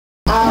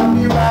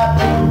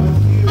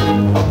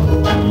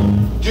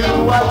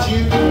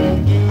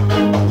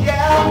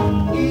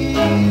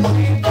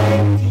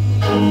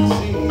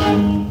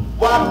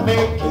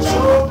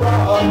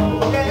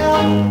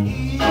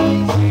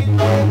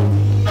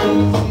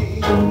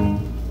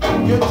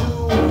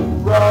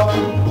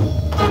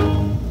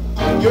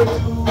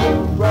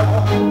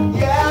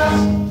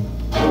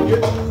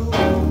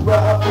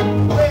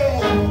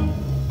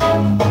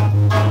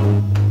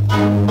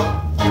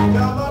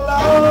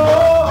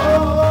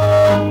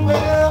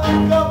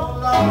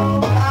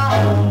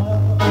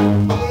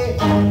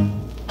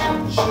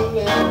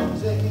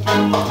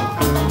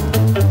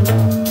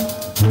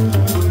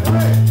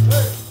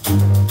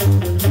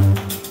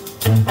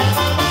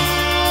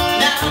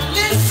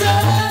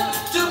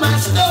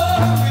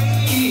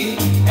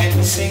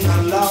sing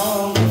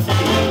along with me.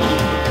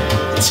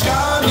 It's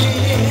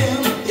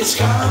coming,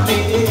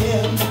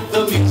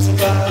 the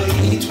music I'll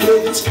eat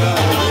with, it's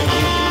coming.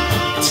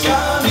 It's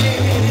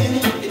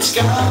coming,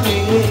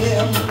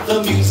 the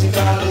music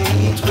I'll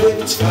eat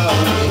with, it's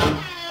coming.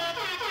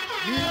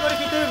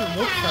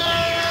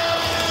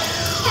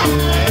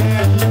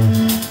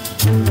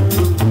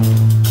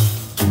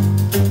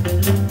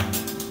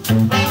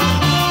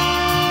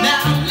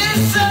 Now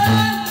listen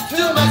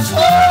to my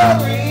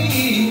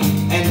story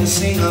and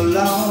sing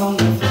along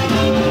with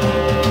me.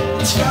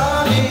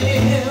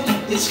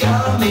 It's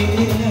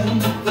coming,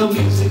 the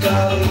music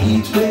I'll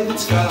eat with,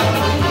 it's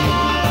coming.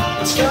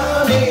 It's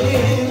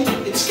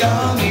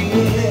coming,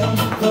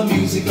 the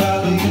music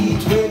I'll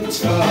eat with, it's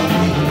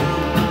coming.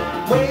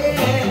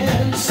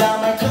 When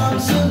summer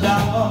comes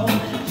along,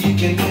 you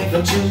can hear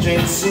the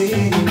children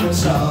sing a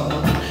song.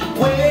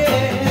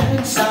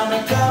 When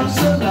summer comes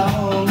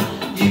along,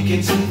 you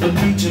can see the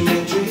preacher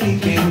man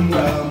drinking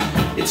rum.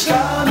 It's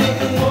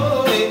coming,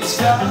 oh, it's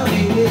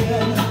coming,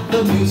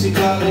 the music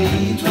I'll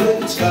eat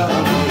with, it's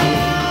coming.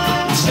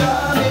 It's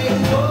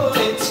coming, oh,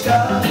 it's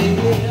coming,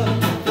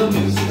 the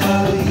music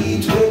I'll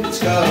eat with, it's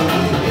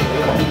coming.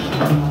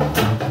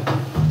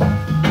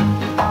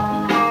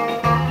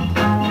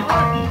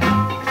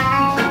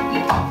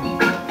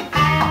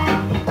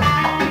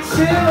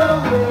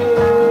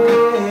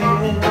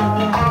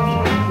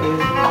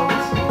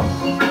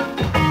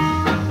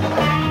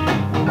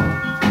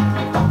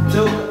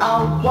 Took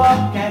out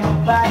walk and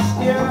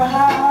past your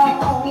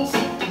house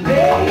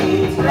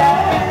late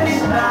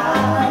last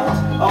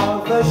night.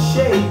 All the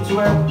shades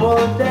were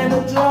pulled and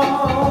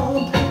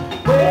drawn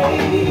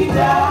way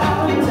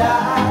down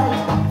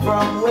tight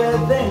from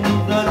within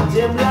the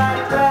dim light.